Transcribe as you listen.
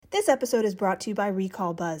This episode is brought to you by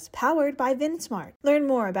Recall Buzz, powered by VinSmart. Learn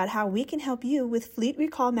more about how we can help you with fleet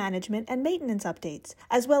recall management and maintenance updates,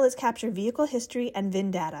 as well as capture vehicle history and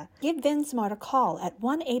VIN data. Give VinSmart a call at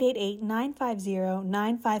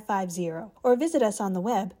 1-888-950-9550 or visit us on the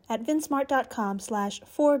web at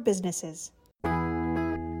vinsmart.com/forbusinesses.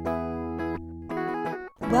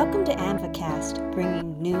 Welcome to ANVAcast,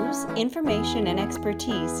 bringing news, information, and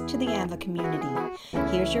expertise to the ANVA community.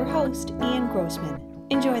 Here's your host, Ian Grossman.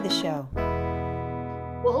 Enjoy the show.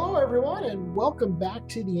 Well, hello, everyone, and welcome back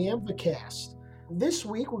to the ANVAcast. This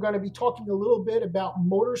week, we're going to be talking a little bit about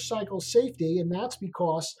motorcycle safety, and that's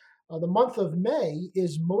because the month of May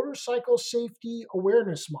is Motorcycle Safety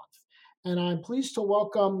Awareness Month. And I'm pleased to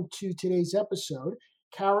welcome to today's episode,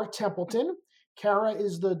 Kara Templeton. Kara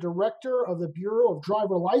is the Director of the Bureau of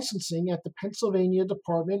Driver Licensing at the Pennsylvania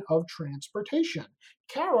Department of Transportation.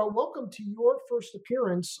 Kara, welcome to your first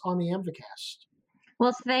appearance on the ANVAcast.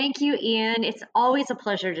 Well, thank you, Ian. It's always a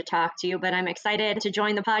pleasure to talk to you, but I'm excited to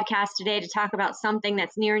join the podcast today to talk about something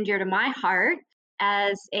that's near and dear to my heart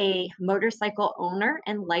as a motorcycle owner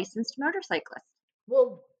and licensed motorcyclist.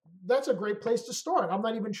 Well, that's a great place to start. I'm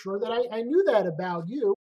not even sure that I knew that about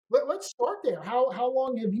you. Let's start there. How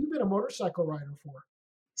long have you been a motorcycle rider for?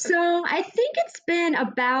 So I think it's been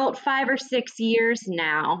about 5 or 6 years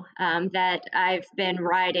now that I've been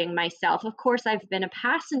riding myself. Of course, I've been a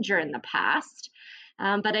passenger in the past.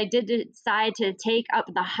 But I did decide to take up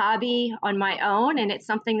the hobby on my own, and it's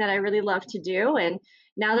something that I really love to do. And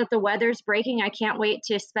now that the weather's breaking, I can't wait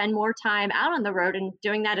to spend more time out on the road and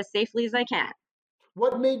doing that as safely as I can.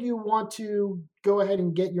 What made you want to go ahead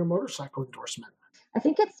and get your motorcycle endorsement? I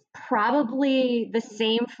think it's probably the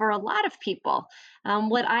same for a lot of people.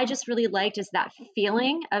 What I just really liked is that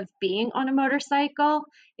feeling of being on a motorcycle.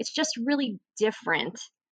 It's just really different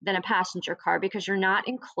than a passenger car because you're not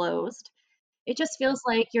enclosed. It just feels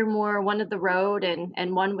like you're more one of the road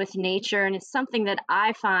and one with nature. And it's something that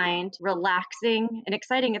I find relaxing and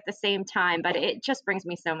exciting at the same time, but it just brings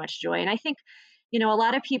me so much joy. And I think, a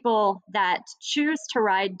lot of people that choose to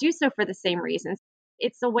ride do so for the same reasons.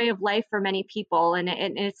 It's a way of life for many people, and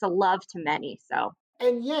it's a love to many. So.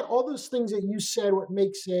 And yet, all those things that you said, what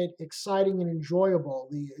makes it exciting and enjoyable,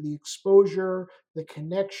 the exposure, the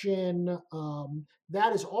connection,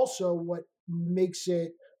 that is also what makes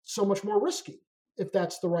it so much more risky, if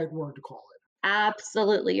that's the right word to call it.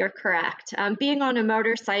 Absolutely, you're correct. Being on a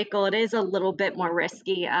motorcycle, it is a little bit more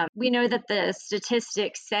risky. We know that the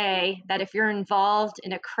statistics say that if you're involved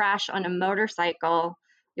in a crash on a motorcycle,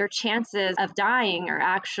 your chances of dying are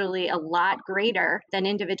actually a lot greater than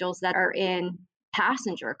individuals that are in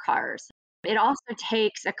passenger cars. It also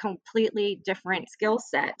takes a completely different skill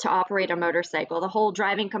set to operate a motorcycle. The whole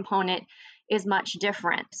driving component is much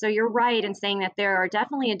different. So you're right in saying that there are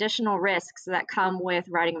definitely additional risks that come with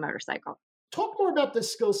riding a motorcycle. Talk more about the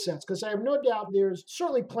skill sets, because I have no doubt there's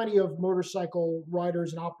certainly plenty of motorcycle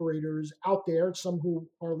riders and operators out there, some who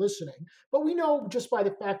are listening. But we know just by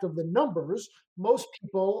the fact of the numbers, most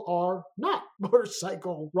people are not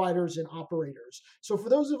motorcycle riders and operators. So for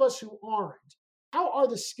those of us who aren't, how are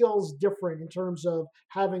the skills different in terms of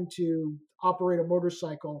having to operate a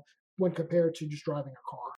motorcycle when compared to just driving a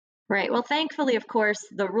car? Right. Well, thankfully, of course,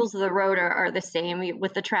 the rules of the road are the same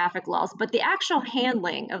with the traffic laws, but the actual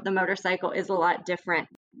handling of the motorcycle is a lot different.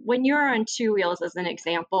 When you're on two wheels, as an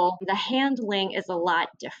example, the handling is a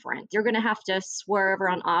lot different. You're going to have to swerve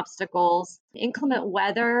around obstacles. Inclement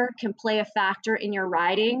weather can play a factor in your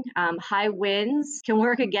riding. High winds can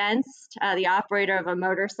work against the operator of a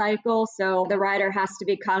motorcycle. So the rider has to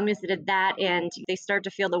be cognizant of that, and they start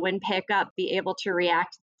to feel the wind pick up, be able to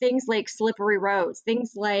react. Things like slippery roads,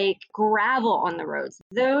 things like gravel on the roads,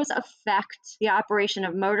 those affect the operation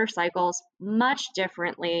of motorcycles much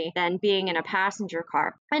differently than being in a passenger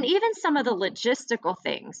car. And even some of the logistical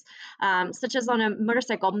things, such as on a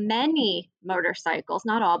motorcycle, many motorcycles,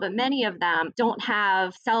 not all, but many of them don't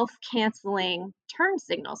have self-canceling turn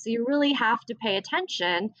signals. So you really have to pay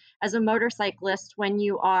attention as a motorcyclist when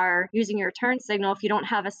you are using your turn signal. If you don't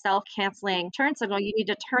have a self-canceling turn signal, you need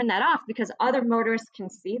to turn that off because other motorists can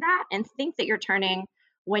see that and think that you're turning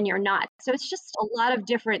when you're not. So it's just a lot of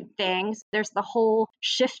different things. There's the whole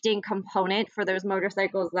shifting component for those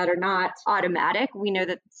motorcycles that are not automatic. We know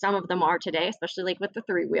that some of them are today, especially like with the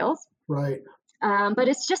three wheels. Right. But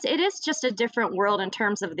it is just a different world in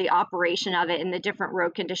terms of the operation of it and the different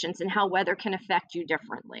road conditions and how weather can affect you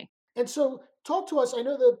differently. And so talk to us. I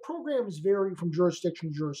know the programs vary from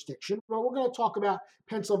jurisdiction to jurisdiction, but we're going to talk about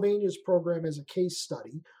Pennsylvania's program as a case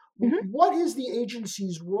study. Mm-hmm. What is the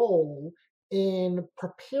agency's role in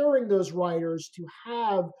preparing those riders to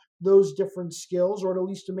have those different skills, or at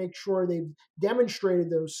least to make sure they've demonstrated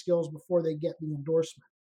those skills before they get the endorsement?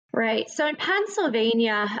 Right. So in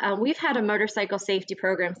Pennsylvania, we've had a motorcycle safety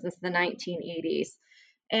program since the 1980s.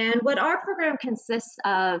 And what our program consists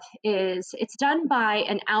of is it's done by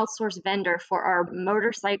an outsourced vendor for our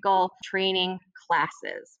motorcycle training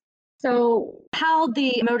classes. So, how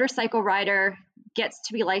the motorcycle rider gets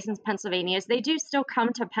to be licensed in Pennsylvania is they do still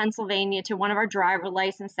come to Pennsylvania to one of our driver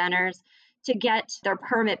license centers to get their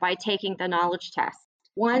permit by taking the knowledge test.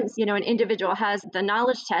 Once, an individual has the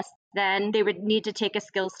knowledge test, then they would need to take a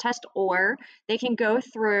skills test, or they can go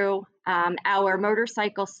through our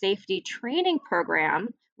motorcycle safety training program,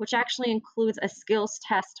 which actually includes a skills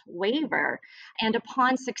test waiver. And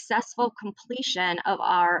upon successful completion of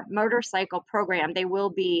our motorcycle program, they will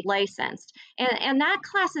be licensed. And that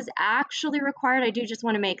class is actually required. I do just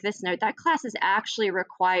want to make this note. That class is actually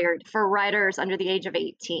required for riders under the age of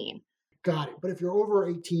 18. Got it. But if you're over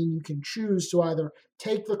 18, you can choose to either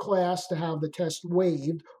take the class to have the test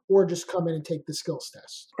waived or just come in and take the skills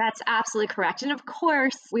test. That's absolutely correct. And of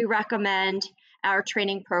course, we recommend our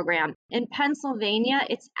training program. In Pennsylvania,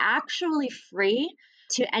 it's actually free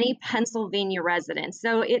to any Pennsylvania resident.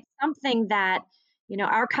 So it's something that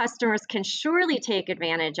our customers can surely take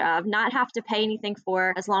advantage of, not have to pay anything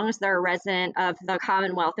for, as long as they're a resident of the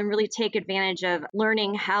Commonwealth, and really take advantage of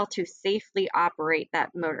learning how to safely operate that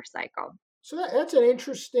motorcycle. So that's an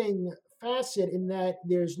interesting facet in that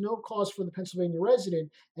there's no cost for the Pennsylvania resident,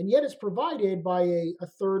 and yet it's provided by a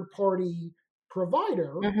third party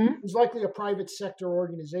provider who's likely a private sector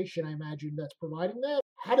organization, I imagine, that's providing that.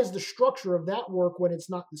 How does the structure of that work when it's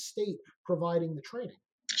not the state providing the training?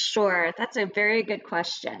 Sure, that's a very good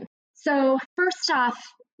question. So, first off,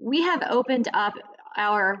 we have opened up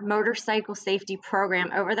our motorcycle safety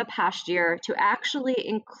program over the past year to actually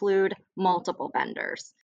include multiple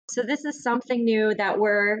vendors. So, this is something new that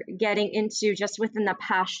we're getting into just within the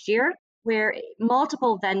past year, where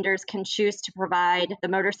multiple vendors can choose to provide the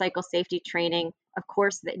motorcycle safety training. Of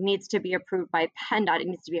course, it needs to be approved by PennDOT. It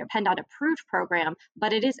needs to be a PennDOT approved program,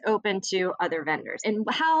 but it is open to other vendors. And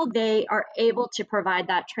how they are able to provide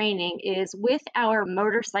that training is with our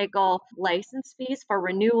motorcycle license fees for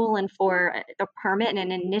renewal and for the permit and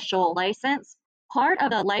an initial license. Part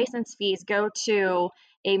of the license fees go to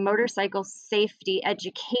a motorcycle safety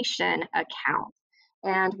education account.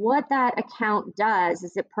 And what that account does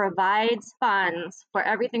is it provides funds for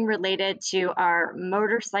everything related to our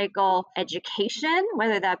motorcycle education,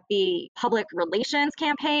 whether that be public relations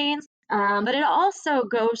campaigns, but it also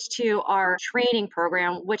goes to our training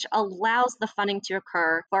program, which allows the funding to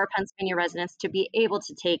occur for our Pennsylvania residents to be able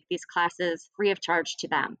to take these classes free of charge to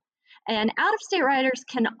them. And out-of-state riders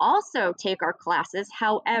can also take our classes.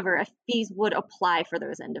 However, fees would apply for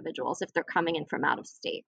those individuals if they're coming in from out of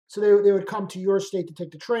state. So they would come to your state to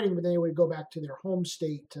take the training, but then they would go back to their home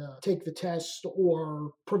state to take the test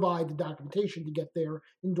or provide the documentation to get their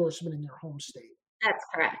endorsement in their home state. That's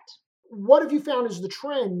correct. What have you found as the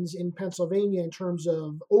trends in Pennsylvania in terms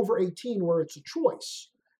of over 18 where it's a choice?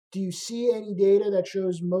 Do you see any data that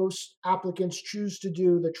shows most applicants choose to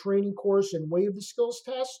do the training course and waive the skills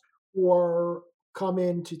test or come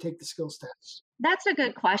in to take the skills test? That's a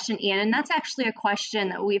good question, Ian. And that's actually a question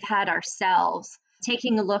that we've had ourselves,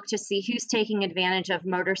 taking a look to see who's taking advantage of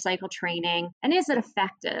motorcycle training and is it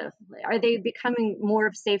effective? Are they becoming more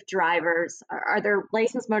of safe drivers? Are there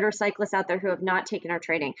licensed motorcyclists out there who have not taken our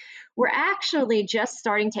training? We're actually just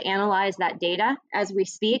starting to analyze that data as we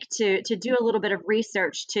speak to do a little bit of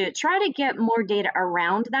research to try to get more data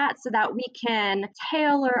around that so that we can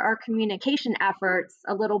tailor our communication efforts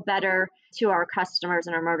a little better to our customers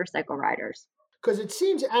and our motorcycle riders. Because it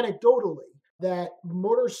seems anecdotally that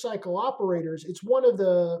motorcycle operators, it's one of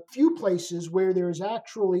the few places where there's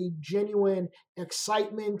actually genuine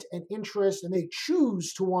excitement and interest, and they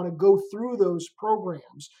choose to want to go through those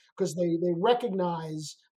programs because they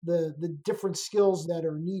recognize the different skills that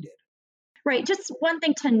are needed. Right. Just one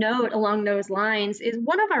thing to note along those lines is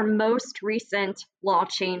one of our most recent law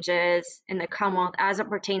changes in the Commonwealth as it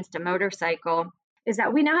pertains to motorcycle is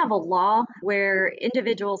that we now have a law where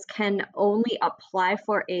individuals can only apply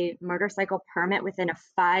for a motorcycle permit within a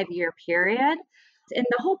 5-year period. And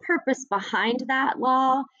the whole purpose behind that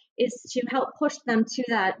law is to help push them to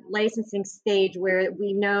that licensing stage where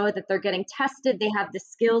we know that they're getting tested, they have the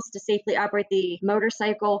skills to safely operate the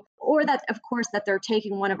motorcycle, or that, of course, that they're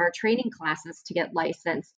taking one of our training classes to get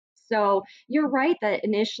licensed. So you're right that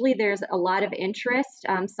initially there's a lot of interest.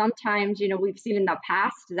 Sometimes, we've seen in the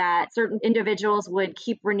past that certain individuals would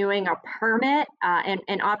keep renewing a permit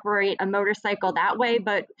and operate a motorcycle that way.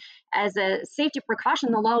 But as a safety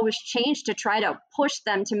precaution, the law was changed to try to push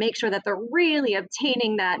them to make sure that they're really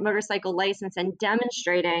obtaining that motorcycle license and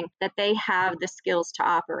demonstrating that they have the skills to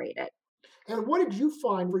operate it. And what did you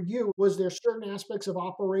find for you? Was there certain aspects of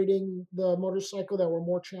operating the motorcycle that were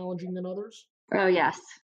more challenging than others? Oh, yes.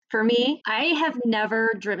 For me, I have never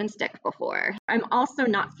driven stick before. I'm also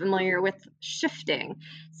not familiar with shifting.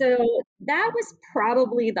 So that was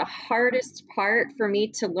probably the hardest part for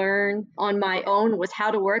me to learn on my own was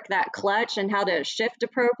how to work that clutch and how to shift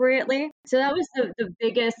appropriately. So that was the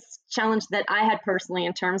biggest challenge that I had personally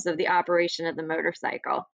in terms of the operation of the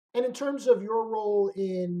motorcycle. And in terms of your role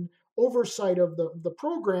in oversight of the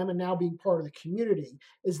program and now being part of the community,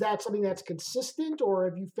 is that something that's consistent, or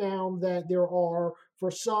have you found that there are, for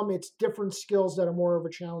some, it's different skills that are more of a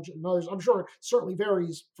challenge than others? I'm sure it certainly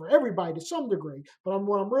varies for everybody to some degree, but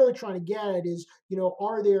what I'm really trying to get at is,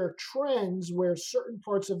 are there trends where certain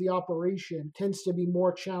parts of the operation tends to be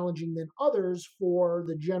more challenging than others for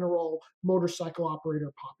the general motorcycle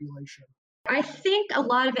operator population? I think a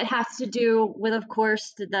lot of it has to do with, of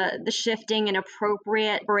course, the shifting and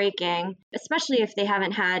appropriate braking, especially if they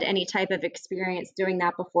haven't had any type of experience doing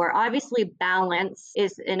that before. Obviously, balance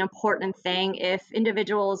is an important thing. If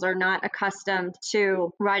individuals are not accustomed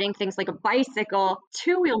to riding things like a bicycle,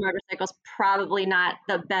 two-wheel motorcycles probably not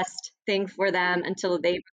the best thing for them until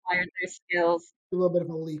they've acquired those skills. A little bit of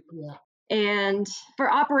a leap, yeah. And for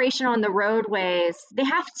operation on the roadways, they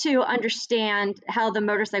have to understand how the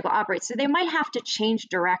motorcycle operates. So they might have to change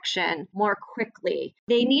direction more quickly.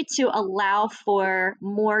 They need to allow for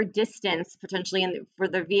more distance potentially for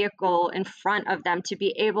the vehicle in front of them to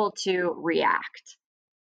be able to react.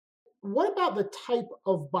 What about the type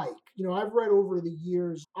of bike? I've read over the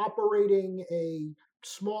years operating a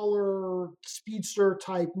smaller speedster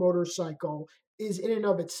type motorcycle is in and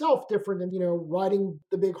of itself different than, riding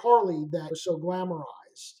the big Harley that is so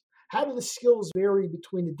glamorized. How do the skills vary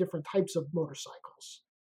between the different types of motorcycles?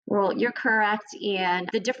 Well, you're correct, and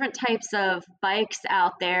the different types of bikes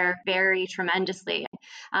out there vary tremendously.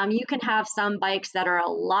 You can have some bikes that are a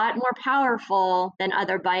lot more powerful than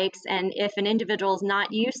other bikes, and if an individual is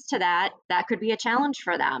not used to that, that could be a challenge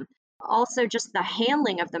for them. Also, just the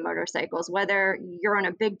handling of the motorcycles, whether you're on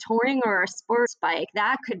a big touring or a sports bike,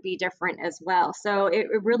 that could be different as well. So it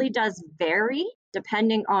really does vary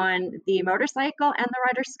depending on the motorcycle and the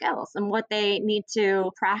rider's skills and what they need to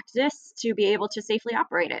practice to be able to safely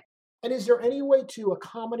operate it. And is there any way to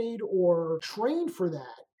accommodate or train for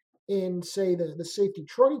that in, say, the safety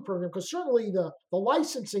training program? Because certainly the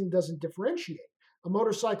licensing doesn't differentiate. A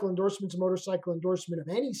motorcycle endorsement is a motorcycle endorsement of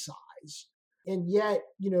any size. And yet,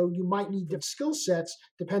 you might need different skill sets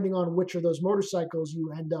depending on which of those motorcycles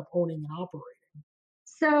you end up owning and operating.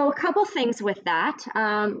 So, a couple things with that.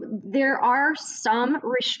 There are some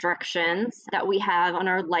restrictions that we have on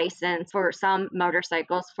our license for some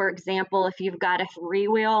motorcycles. For example, if you've got a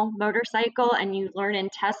three-wheel motorcycle and you learn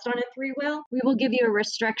and test on a three-wheel, we will give you a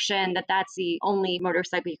restriction that that's the only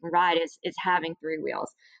motorcycle you can ride is having three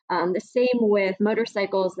wheels. The same with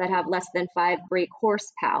motorcycles that have less than 5 brake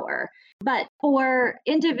horsepower. But for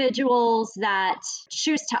individuals that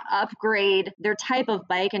choose to upgrade their type of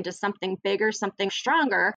bike into something bigger, something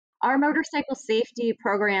stronger, our motorcycle safety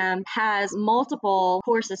program has multiple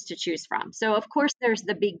courses to choose from. So, of course, there's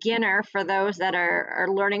the beginner for those that are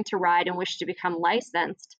learning to ride and wish to become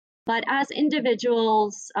licensed. But as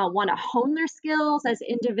individuals want to hone their skills, as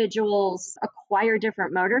individuals acquire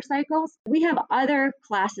different motorcycles, we have other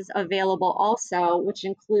classes available also, which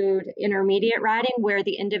include intermediate riding, where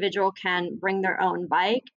the individual can bring their own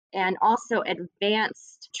bike, and also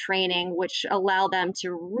advanced training, which allow them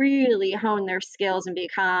to really hone their skills and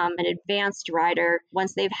become an advanced rider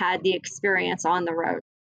once they've had the experience on the road.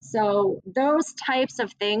 So those types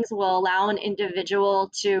of things will allow an individual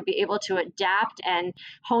to be able to adapt and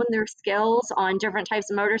hone their skills on different types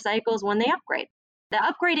of motorcycles when they upgrade. The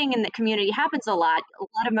upgrading in the community happens a lot. A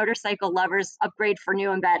lot of motorcycle lovers upgrade for new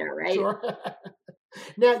and better, right? Sure.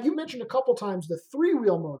 Now, you mentioned a couple times the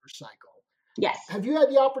three-wheel motorcycle. Yes. Have you had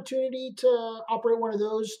the opportunity to operate one of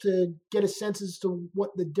those to get a sense as to what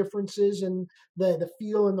the difference is in the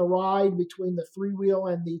feel and the ride between the three-wheel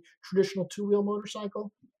and the traditional two-wheel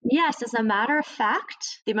motorcycle? Yes, as a matter of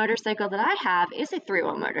fact, the motorcycle that I have is a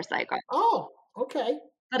three-wheel motorcycle. Oh, okay.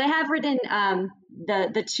 but I have ridden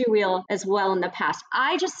the two wheel as well in the past.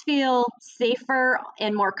 I just feel safer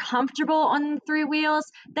and more comfortable on three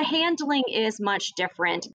wheels. The handling is much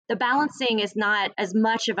different. The balancing is not as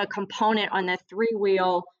much of a component on the three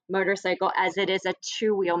wheel motorcycle as it is a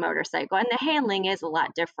two wheel motorcycle, and the handling is a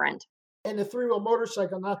lot different. And the three-wheel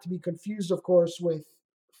motorcycle, not to be confused, of course, with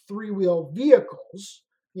three-wheel vehicles,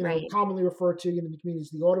 Right. commonly referred to in the community as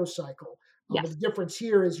the autocycle. But Yes. the difference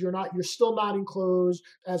here is you're still not enclosed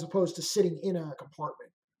as opposed to sitting in a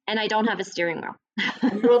compartment. And I don't have a steering And you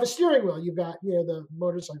wheel. don't have a steering wheel. You've got, the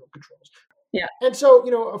motorcycle controls. Yeah. And so,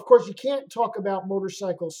 of course, you can't talk about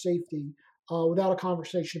motorcycle safety without a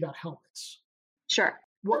conversation about helmets. Sure.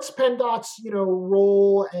 What's PennDOT's,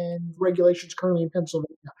 role and regulations currently in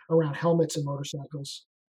Pennsylvania around helmets and motorcycles?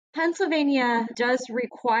 Pennsylvania does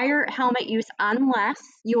require helmet use unless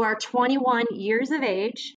you are 21 years of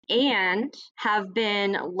age and have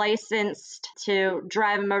been licensed to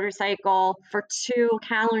drive a motorcycle for 2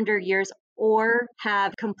 calendar years or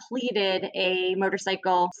have completed a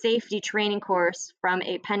motorcycle safety training course from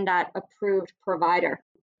a PennDOT approved provider.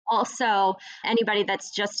 Also, anybody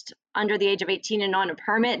that's just under the age of 18 and on a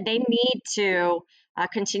permit, they need to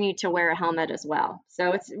continue to wear a helmet as well.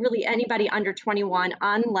 So it's really anybody under 21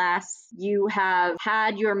 unless you have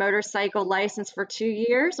had your motorcycle license for 2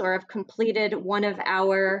 years or have completed one of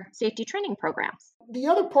our safety training programs. The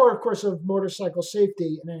other part, of course, of motorcycle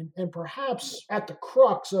safety, and perhaps at the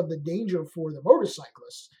crux of the danger for the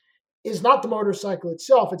motorcyclists, is not the motorcycle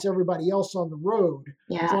itself, it's everybody else on the road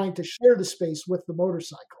Yeah. trying to share the space with the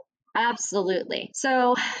motorcycle. Absolutely.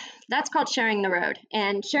 So that's called sharing the road.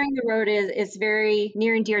 And sharing the road is very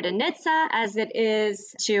near and dear to NHTSA as it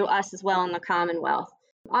is to us as well in the Commonwealth.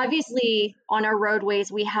 Obviously, on our roadways,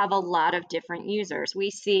 we have a lot of different users.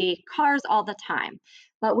 We see cars all the time,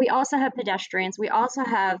 but we also have pedestrians, we also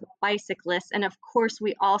have bicyclists, and of course,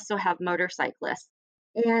 we also have motorcyclists.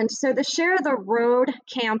 And so the Share the Road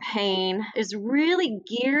campaign is really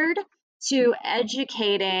geared to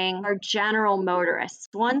educating our general motorists,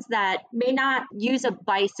 ones that may not use a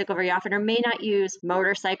bicycle very often or may not use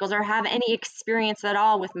motorcycles or have any experience at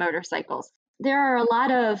all with motorcycles. There are a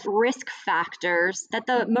lot of risk factors that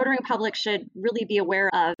the motoring public should really be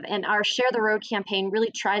aware of, and our Share the Road campaign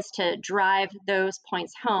really tries to drive those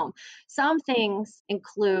points home. Some things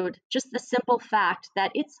include just the simple fact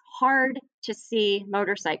that it's hard to see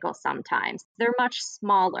motorcycles sometimes. They're much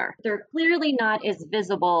smaller. They're clearly not as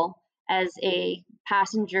visible as a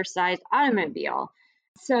passenger-sized automobile.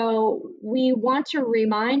 So we want to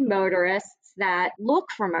remind motorists that look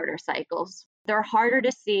for motorcycles. They're harder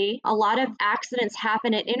to see. A lot of accidents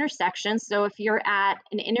happen at intersections. So if you're at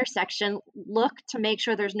an intersection, look to make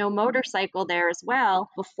sure there's no motorcycle there as well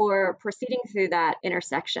before proceeding through that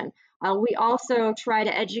intersection. We also try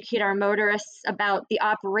to educate our motorists about the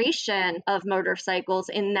operation of motorcycles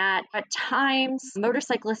in that at times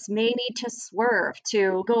motorcyclists may need to swerve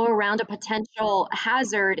to go around a potential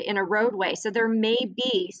hazard in a roadway. So there may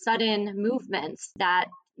be sudden movements that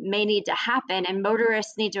may need to happen, and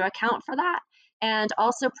motorists need to account for that and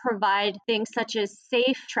also provide things such as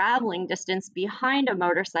safe traveling distance behind a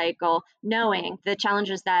motorcycle, knowing the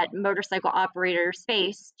challenges that motorcycle operators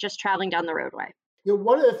face just traveling down the roadway.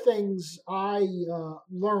 One of the things I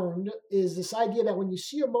learned is this idea that when you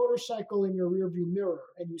see a motorcycle in your rearview mirror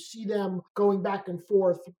and you see them going back and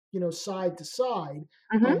forth, side to side,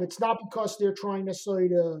 Mm-hmm. it's not because they're trying necessarily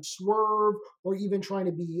to swerve or even trying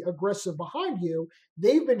to be aggressive behind you.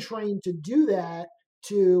 They've been trained to do that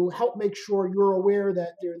to help make sure you're aware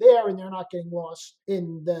that they're there and they're not getting lost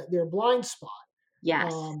in their blind spot.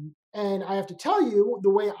 Yes. And I have to tell you, the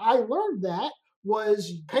way I learned that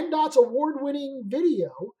was PennDOT's award-winning video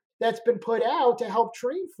that's been put out to help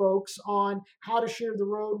train folks on how to share the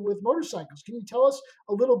road with motorcycles. Can you tell us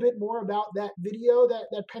a little bit more about that video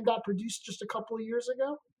that PennDOT produced just a couple of years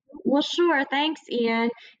ago? Well, sure. Thanks, Ian.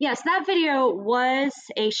 Yes, that video was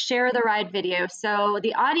a share the ride video. So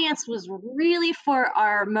the audience was really for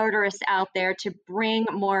our motorists out there to bring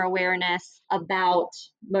more awareness about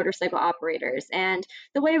motorcycle operators. And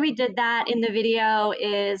the way we did that in the video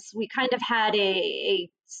is we kind of had a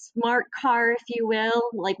smart car, if you will.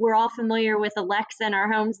 Like we're all familiar with Alexa in our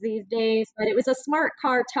homes these days, but it was a smart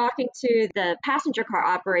car talking to the passenger car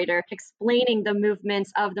operator, explaining the movements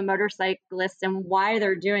of the motorcyclists and why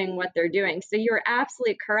they're doing what they're doing. So you're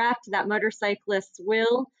absolutely correct that motorcyclists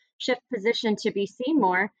will shift position to be seen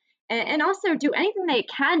more. and also do anything they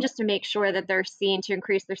can just to make sure that they're seen to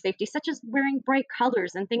increase their safety, such as wearing bright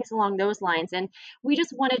colors and things along those lines. And we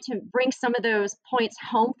just wanted to bring some of those points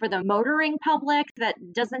home for the motoring public that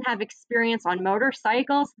doesn't have experience on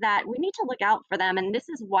motorcycles, that we need to look out for them. And this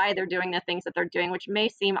is why they're doing the things that they're doing, which may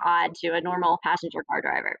seem odd to a normal passenger car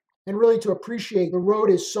driver. And really to appreciate the road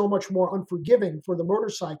is so much more unforgiving for the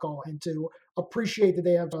motorcycle, and to appreciate that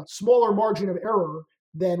they have a smaller margin of error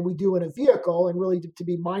than we do in a vehicle, and really to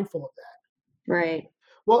be mindful of that. Right.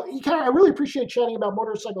 Well, I really appreciate chatting about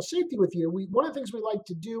motorcycle safety with you. One of the things we like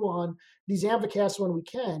to do on these AMVAcasts when we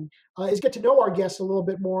can is get to know our guests a little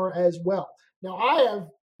bit more as well. Now, I have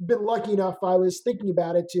been lucky enough, I was thinking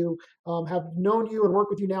about it, to have known you and worked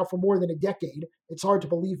with you now for more than a decade. It's hard to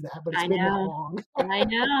believe that, but it's been that long. I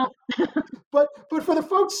know. But for the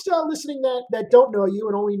folks listening that don't know you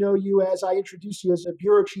and only know you as I introduced you as a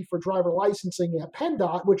bureau chief for driver licensing at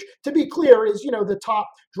PennDOT, which, to be clear, is the top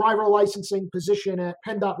driver licensing position at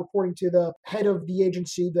PennDOT, reporting to the head of the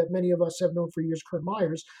agency that many of us have known for years, Kurt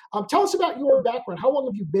Myers. Tell us about your background. How long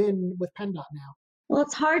have you been with PennDOT now? Well,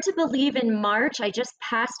 it's hard to believe in March, I just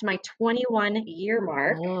passed my 21-year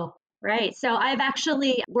mark. Wow. Right. So I've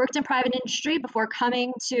actually worked in private industry before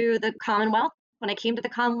coming to the Commonwealth. When I came to the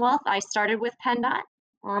Commonwealth, I started with PennDOT.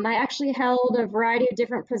 I actually held a variety of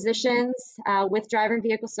different positions with Driver and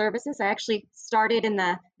Vehicle Services. I actually started in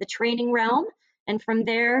the training realm. And from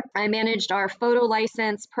there, I managed our photo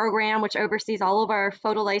license program, which oversees all of our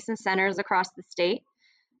photo license centers across the state.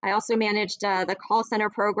 I also managed the call center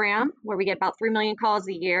program, where we get about 3 million calls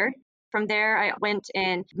a year. From there, I went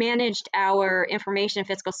and managed our Information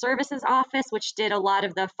Fiscal Services office, which did a lot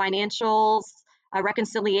of the financials,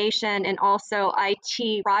 reconciliation, and also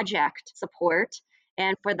IT project support.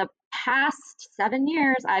 And for the past 7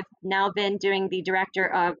 years, I've now been doing the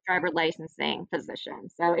Director of Driver Licensing position.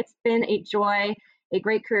 So it's been a joy, a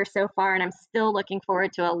great career so far, and I'm still looking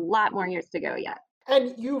forward to a lot more years to go yet.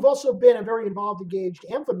 And you've also been a very involved, engaged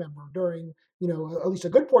AMVA member during, at least a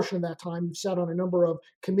good portion of that time. You've sat on a number of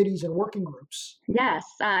committees and working groups. Yes,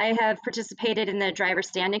 I have participated in the Driver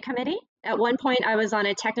Standing Committee. At one point, I was on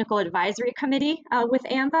a technical advisory committee with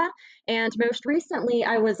AMVA. And most recently,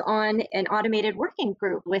 I was on an automated working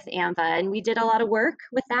group with AMVA. And we did a lot of work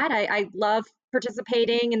with that. I love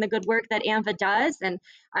participating in the good work that AMVA does. And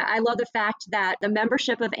I love the fact that the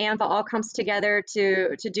membership of AMVA all comes together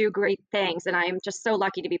to do great things. And I'm just so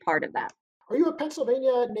lucky to be part of that. Are you a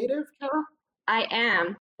Pennsylvania native, Kara? I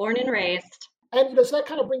am, born and raised. And so that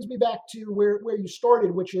kind of brings me back to where you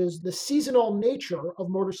started, which is the seasonal nature of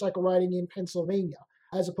motorcycle riding in Pennsylvania,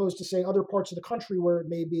 as opposed to, say, other parts of the country where it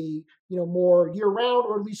may be, more year-round,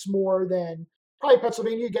 or at least more than probably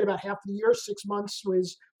Pennsylvania. You get about half the year, 6 months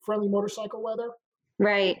with friendly motorcycle weather.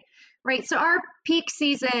 Right. So our peak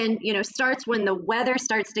season, starts when the weather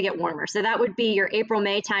starts to get warmer. So that would be your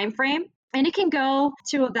April-May timeframe, and it can go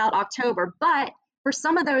to about October. But for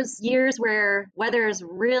some of those years where weather is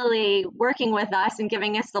really working with us and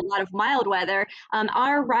giving us a lot of mild weather,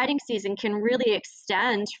 our riding season can really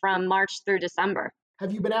extend from March through December.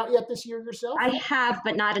 Have you been out yet this year yourself? I have,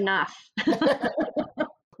 but not enough.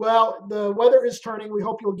 Well, the weather is turning. We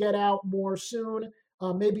hope you'll get out more soon.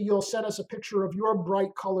 Maybe you'll send us a picture of your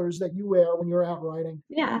bright colors that you wear when you're out riding.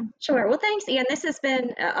 Yeah, sure. Well, thanks, Ian. This has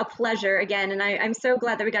been a pleasure again, and I'm so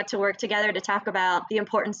glad that we got to work together to talk about the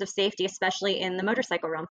importance of safety, especially in the motorcycle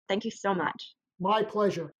realm. Thank you so much. My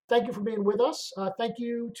pleasure. Thank you for being with us. Thank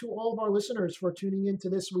you to all of our listeners for tuning in to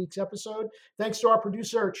this week's episode. Thanks to our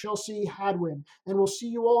producer, Chelsea Hadwin. And we'll see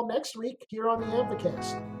you all next week here on the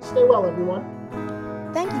AMVAcast. Stay well, everyone.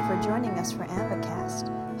 Thank you for joining us for AMVAcast,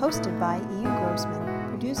 hosted by Ian Grossman,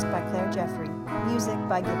 produced by Claire Jeffrey, music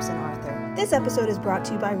by Gibson Arthur. This episode is brought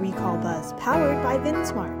to you by Recall Buzz, powered by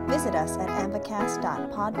VinSmart. Visit us at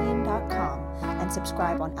amvacast.podbean.com and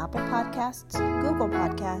subscribe on Apple Podcasts, Google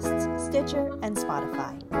Podcasts, Stitcher, and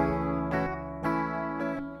Spotify.